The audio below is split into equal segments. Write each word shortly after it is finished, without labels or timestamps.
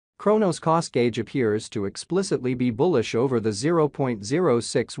Cronos cost gauge appears to explicitly be bullish over the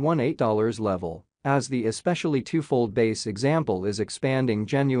 $0.0618 level, as the especially twofold base example is expanding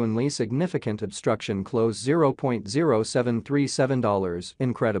genuinely significant obstruction close $0.0737.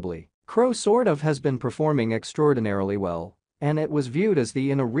 Incredibly, CRO sort of has been performing extraordinarily well, and it was viewed as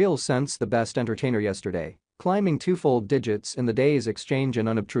in a real sense the best entertainer yesterday, climbing twofold digits in the day's exchange in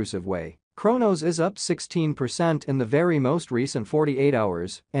unobtrusive way. Cronos is up 16% in the very most recent 48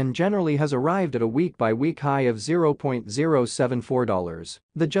 hours and generally has arrived at a week-by-week high of $0.074.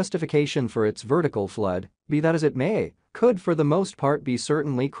 The justification for its vertical flood, be that as it may, could for the most part be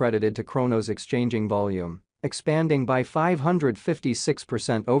certainly credited to Cronos exchanging volume, expanding by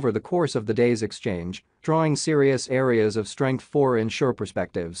 556% over the course of the day's exchange, drawing serious areas of strength for insurer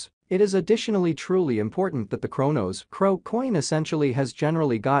perspectives. It is additionally truly important that the Cronos CRO coin essentially has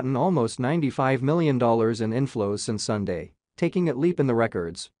generally gotten almost $95 million in inflows since Sunday, taking a leap in the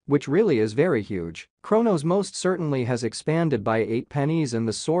records, which really is very huge. Cronos most certainly has expanded by 8 pennies in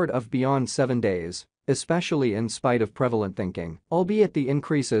the sort of beyond 7 days, especially in spite of prevalent thinking, albeit the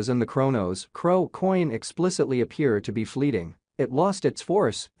increases in the Cronos CRO coin explicitly appear to be fleeting. It lost its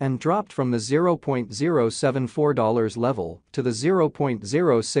force and dropped from the $0.074 level to the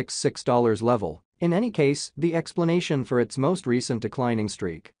 $0.066 level. In any case, the explanation for its most recent declining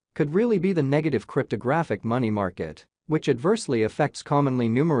streak could really be the negative cryptographic money market, which adversely affects commonly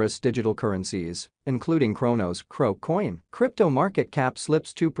numerous digital currencies, including Cronos CRO coin. Crypto market cap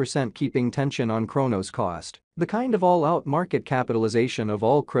slips 2%, keeping tension on Cronos cost. The kind of all-out market capitalization of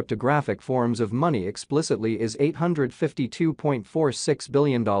all cryptographic forms of money explicitly is $852.46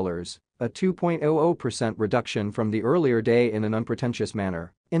 billion, a 2.00% reduction from the earlier day in an unpretentious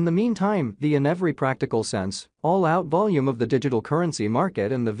manner. In the meantime, in every practical sense, all-out volume of the digital currency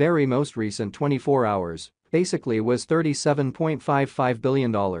market in the very most recent 24 hours basically was $37.55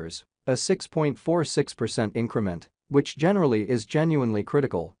 billion, a 6.46% increment, which generally is genuinely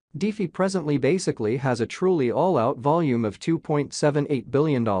critical. DeFi presently basically has a truly all-out volume of $2.78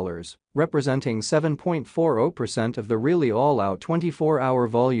 billion, representing 7.40% of the really all-out 24-hour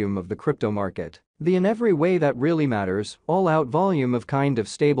volume of the crypto market. In every way that really matters, all-out volume of kind of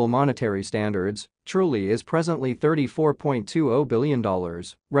stable monetary standards truly is presently $34.20 billion,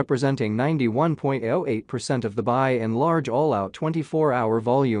 representing 91.08% of the by and large all-out 24-hour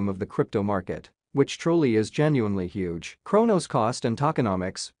volume of the crypto market, which truly is genuinely huge. Cronos cost and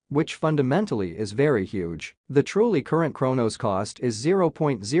tokenomics, which fundamentally is very huge. The truly current Cronos cost is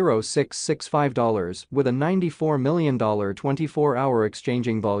 $0.0665 with a $94 million 24-hour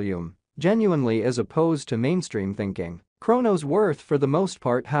exchanging volume, genuinely as opposed to mainstream thinking. Cronos' worth for the most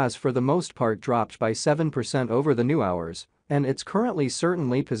part has dropped by 7% over the new hours, and it's currently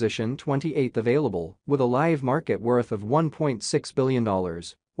certainly positioned 28th available with a live market worth of $1.6 billion.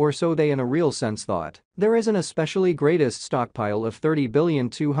 Or so they in a real sense thought. There is an especially greatest stockpile of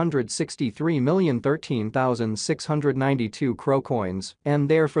 30,263,013,692 CRO coins, and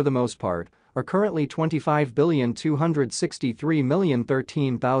there for the most part are currently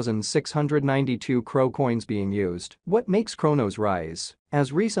 25,263,013,692 CRO coins being used. What makes Cronos rise?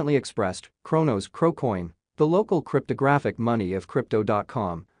 As recently expressed, Cronos CRO coin, the local cryptographic money of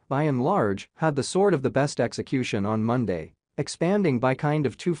Crypto.com, by and large, had the sort of the best execution on Monday, expanding by kind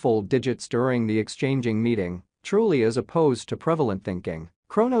of twofold digits during the exchanging meeting, truly as opposed to prevalent thinking.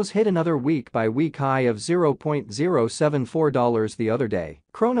 Cronos hit another week-by-week high of $0.074 the other day.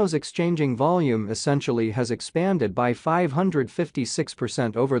 Cronos exchanging volume essentially has expanded by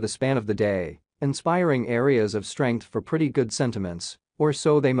 556% over the span of the day, inspiring areas of strength for pretty good sentiments, or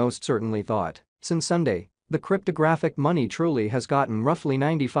so they most certainly thought. Since Sunday, the cryptographic money truly has gotten roughly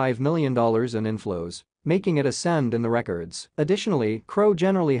 $95 million in inflows, making it ascend in the records. Additionally, CRO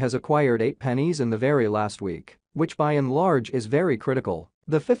generally has acquired 8 pennies in the very last week, which by and large is very critical.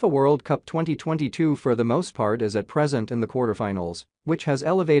 The FIFA World Cup 2022 for the most part is at present in the quarterfinals, which has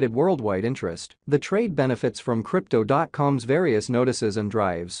elevated worldwide interest. The trade benefits from Crypto.com's various notices and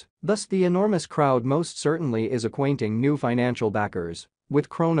drives, thus the enormous crowd most certainly is acquainting new financial backers with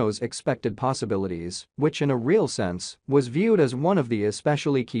Cronos' expected possibilities, which in a real sense was viewed as one of the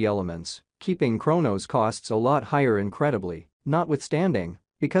especially key elements, keeping Cronos costs a lot higher incredibly, notwithstanding.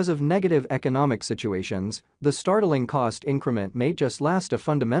 Because of negative economic situations, the startling cost increment may just last a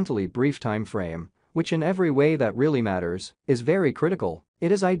fundamentally brief time frame, which in every way that really matters is very critical.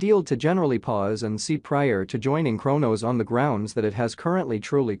 It is ideal to generally pause and see prior to joining Cronos on the grounds that it has currently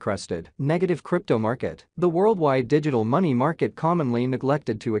truly crested. Negative crypto market. The worldwide digital money market commonly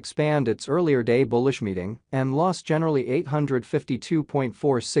neglected to expand its earlier day bullish meeting and lost generally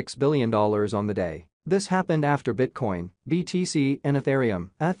 $852.46 billion on the day. This happened after Bitcoin, BTC, and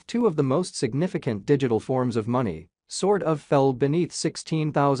Ethereum, two of the most significant digital forms of money, sort of fell beneath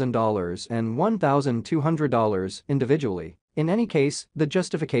 $16,000 and $1,200 individually. In any case, the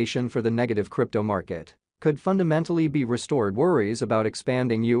justification for the negative crypto market could fundamentally be restored worries about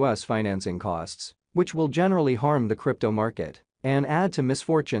expanding US financing costs, which will generally harm the crypto market and add to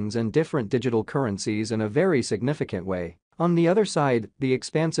misfortunes in different digital currencies in a very significant way. On the other side, the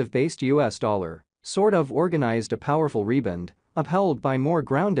expansive-based US dollar sort of organized a powerful rebound, upheld by more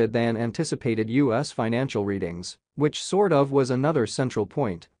grounded than anticipated US financial readings, which sort of was another central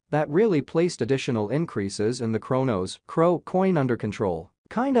point that really placed additional increases in the Cronos coin under control,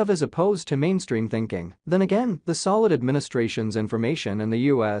 kind of as opposed to mainstream thinking. Then again, the solid administration's information in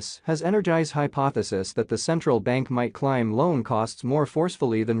the US has energized hypothesis that the central bank might climb loan costs more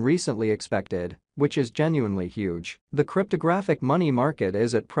forcefully than recently expected, which is genuinely huge. The cryptographic money market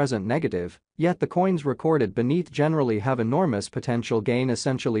is at present negative, yet the coins recorded beneath generally have enormous potential gain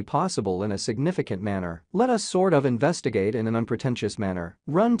essentially possible in a significant manner. Let us sort of investigate in an unpretentious manner.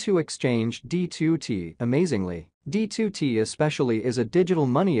 Run to exchange D2T. Amazingly, D2T especially is a digital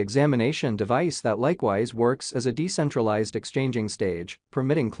money examination device that likewise works as a decentralized exchanging stage,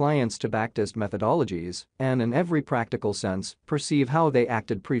 permitting clients to backtest methodologies and in every practical sense perceive how they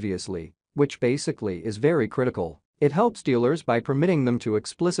acted previously, which basically is very critical. It helps dealers by permitting them to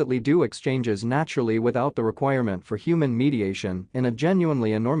explicitly do exchanges naturally without the requirement for human mediation in a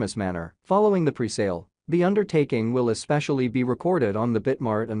genuinely enormous manner. Following the presale, the undertaking will especially be recorded on the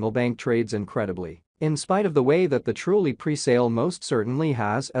Bitmart and Milbank trades incredibly. In spite of the way that the truly pre-sale most certainly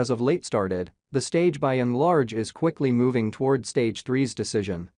has as of late started, the stage by and large is quickly moving toward stage 3's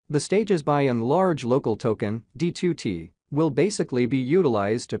decision. The stage's by and large local token, D2T, will basically be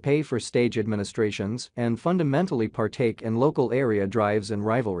utilized to pay for stage administrations and fundamentally partake in local area drives and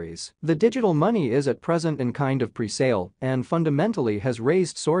rivalries. The digital money is at present in kind of pre-sale and fundamentally has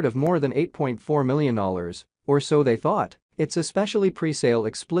raised sort of more than $8.4 million, or so they thought. It's especially pre-sale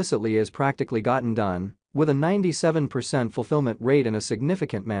explicitly is practically gotten done, with a 97% fulfillment rate in a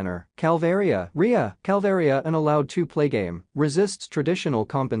significant manner. Calvaria, an allowed to-play game, resists traditional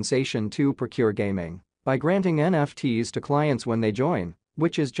compensation to procure gaming by granting NFTs to clients when they join,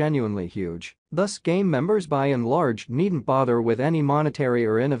 which is genuinely huge. Thus, game members by and large needn't bother with any monetary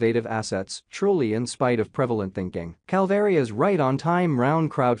or innovative assets, truly in spite of prevalent thinking. Calvaria's right-on-time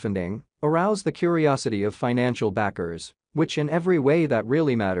round crowdfunding aroused the curiosity of financial backers, which in every way that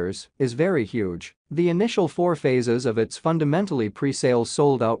really matters, is very huge. The initial 4 phases of its fundamentally pre-sale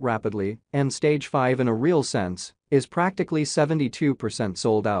sold out rapidly, and stage 5 in a real sense is practically 72%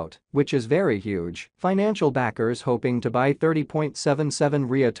 sold out, which is very huge. Financial backers hoping to buy 30.77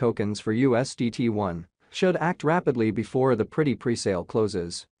 RIA tokens for USDT1 should act rapidly before the pretty pre-sale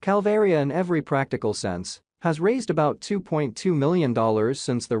closes. Calvaria in every practical sense has raised about $2.2 million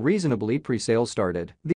since the reasonably pre-sale started.